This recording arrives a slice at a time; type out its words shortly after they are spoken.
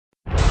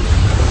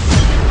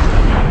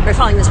We're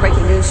following this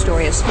breaking news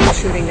story, a school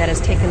shooting that has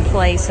taken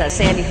place at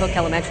Sandy Hook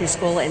Elementary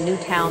School in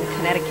Newtown,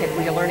 Connecticut.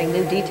 We are learning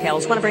new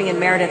details. I want to bring in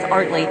Meredith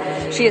Artley.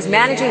 She is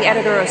managing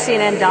editor of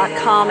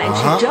CNN.com, and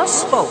she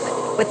just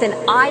spoke with an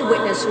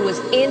eyewitness who was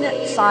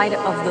inside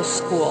of the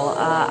school.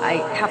 I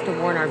have to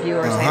warn our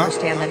viewers, I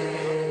understand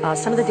that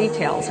some of the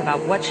details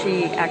about what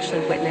she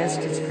actually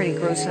witnessed is pretty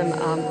gruesome.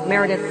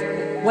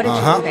 Meredith, what did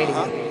she convey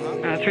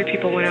to you? 3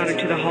 people went out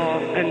into the hall,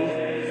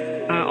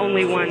 and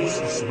only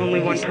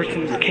one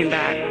person came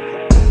back.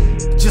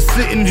 Just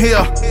sitting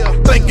here,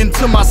 thinking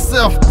to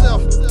myself,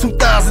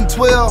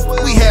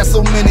 2012, we had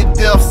so many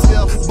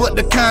deaths, but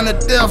the kind of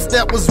deaths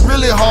that was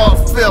really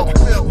heartfelt.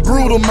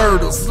 Brutal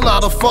murders, a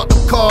lot of fucked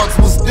up cards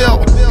was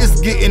dealt.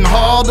 It's getting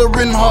harder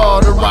and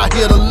harder out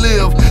here to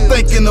live,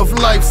 thinking of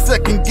life,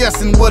 second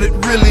guessing what it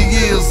really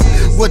is.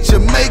 What you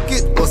make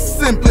it, or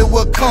simply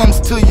what comes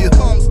to you.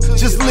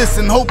 Just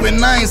listen,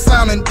 hoping I ain't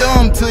sounding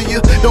dumb to you.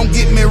 Don't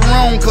get me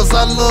wrong, cause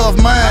I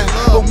love mine,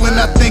 but when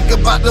I think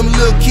about them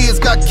little kids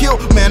got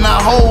killed, man,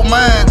 I hold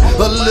mine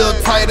a little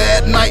tighter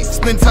at night,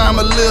 spend time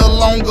a little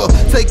longer,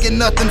 taking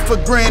nothing for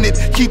granted,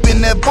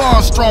 keeping that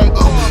bond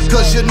stronger,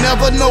 cause you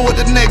never know what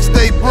the next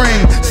day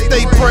bring.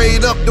 Stay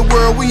prayed up, the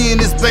world we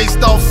in is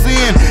based off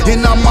sin,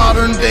 and our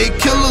modern day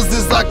killers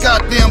is our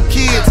goddamn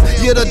kids.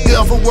 Yeah, the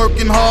devil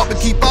working hard to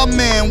keep our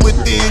man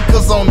within,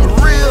 cause on the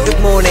real.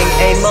 Good morning.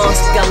 A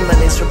masked gunman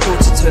is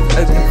reported to have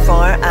opened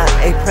fire at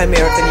a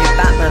premiere of the new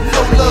Batman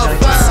film in the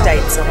United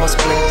States. A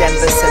hospital in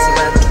Denver says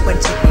around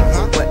 20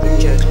 people were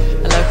injured.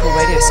 A local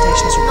radio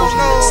station is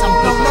reporting that some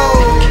people have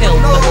been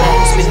killed, but there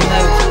has been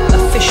no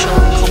official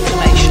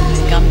confirmation.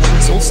 The gunman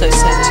is also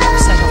said to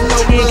have set off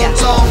a tear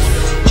gas bomb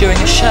during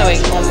a showing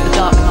of The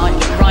Dark Knight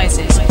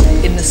Rises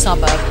in the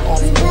suburb of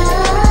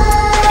Baltimore.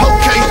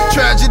 Okay,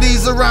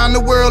 tragedies around the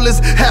world is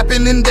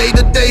happening day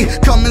to day.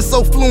 Coming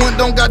so fluent,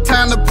 don't got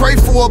time to pray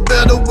for a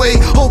better way.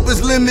 Hope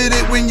is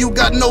limited when you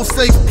got no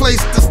safe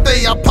place to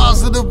stay. Our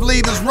positive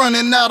leaders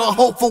running out of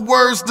hope for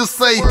words to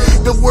say.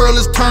 The world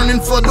is turning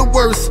for the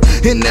worse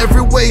in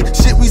every way.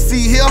 Shit we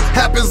see here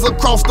happens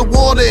across the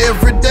water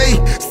every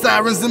day.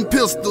 Sirens and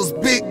pistols,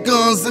 big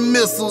guns and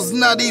missiles.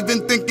 Not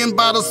even thinking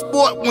about a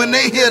sport when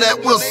they hear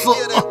that whistle.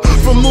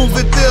 From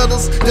movie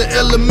theaters to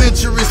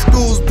elementary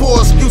schools,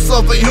 poor excuse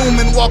of a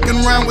human walking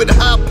around with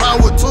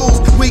high-powered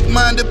tools.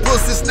 Weak-minded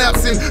pussy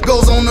snaps and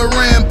goes on a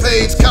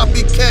rampage.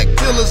 Copycat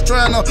killers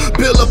trying to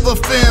build up a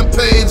fan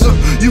page.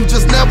 You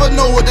just never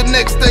know what the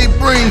next day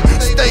bring.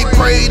 Stay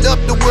prayed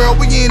up, the world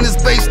we in is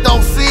based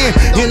off sin,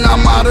 and our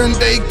modern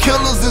day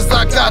killers is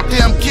our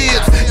goddamn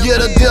kids. Yeah,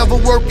 the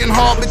devil working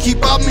hard to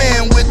keep our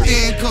man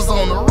within, cause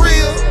on the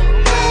real.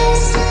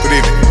 Good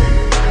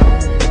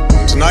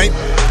evening. Tonight,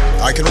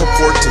 I can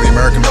report to the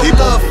American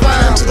people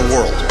and to the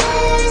world.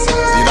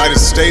 The United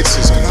States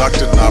has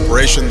conducted an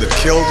operation that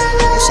killed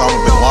Osama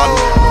bin Laden,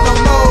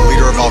 the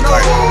leader of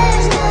Al-Qaeda,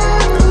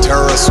 and a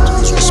terrorist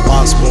who's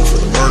responsible for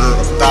the murder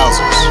of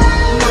thousands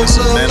of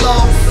innocent men,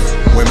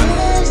 women,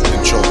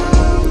 and children.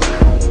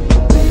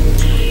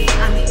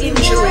 And the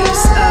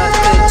injuries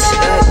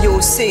that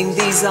you're seeing,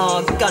 these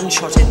are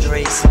gunshot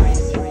injuries?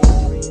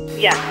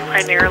 Yes,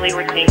 primarily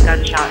we're seeing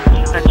gunshot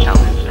wounds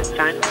this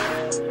time.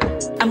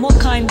 And what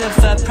kind of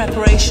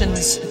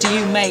preparations do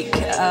you make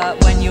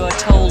when you are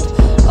told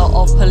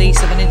of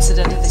police of an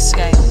incident of this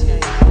scale?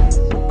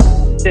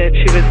 That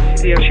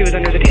she was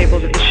under the table,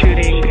 that the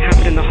shooting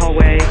happened in the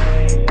hallway,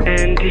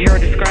 and to hear her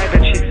describe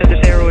it, she said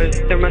that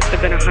there must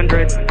have been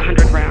 100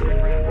 rounds.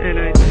 And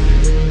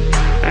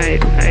I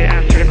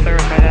asked her to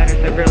clarify that. I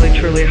said, really,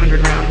 truly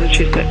 100 rounds, and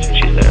she said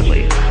at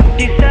least.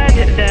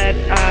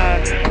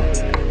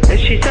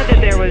 She said that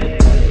there was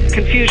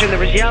confusion, there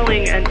was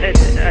yelling, and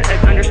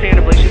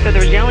understandably, she said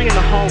there was yelling in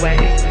the hallway,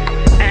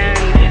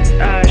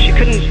 and she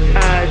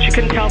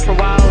couldn't tell for a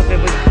while if it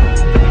was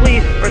the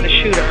police or the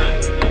shooter.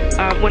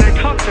 When I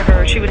talked to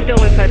her, she was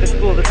still inside the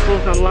school. The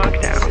school's on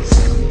lockdown.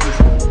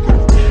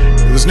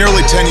 It was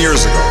nearly 10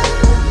 years ago.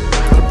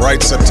 A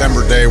bright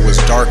September day was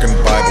darkened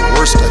by the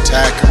worst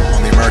attack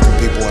on the American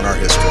people in our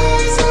history.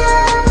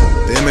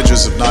 The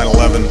images of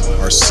 9/11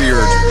 are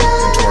seared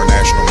into our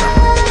national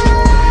memory.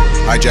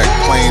 Hijacked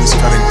planes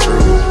cutting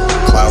through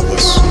a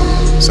cloudless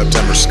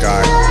September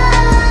sky.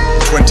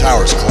 The Twin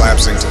Towers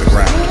collapsing to the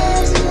ground.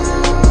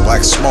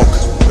 Black smoke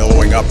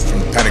billowing up from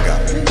the Pentagon.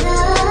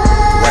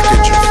 The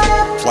wreckage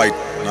of Flight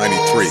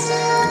 93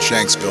 in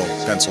Shanksville,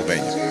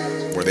 Pennsylvania,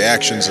 where the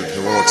actions of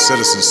heroic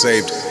citizens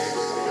saved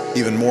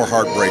even more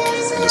heartbreak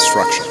and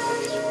destruction.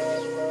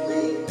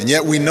 And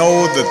yet we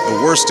know that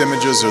the worst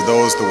images are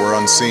those that were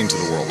unseen to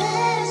the world.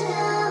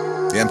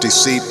 The empty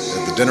seat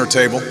at the dinner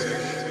table,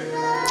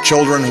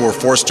 children who were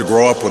forced to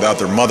grow up without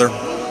their mother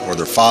or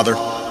their father,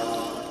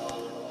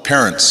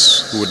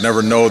 parents who would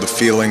never know the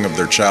feeling of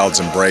their child's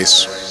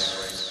embrace,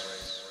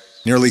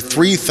 nearly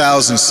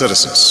 3,000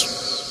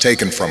 citizens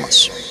taken from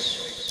us,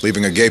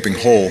 leaving a gaping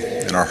hole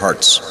in our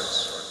hearts.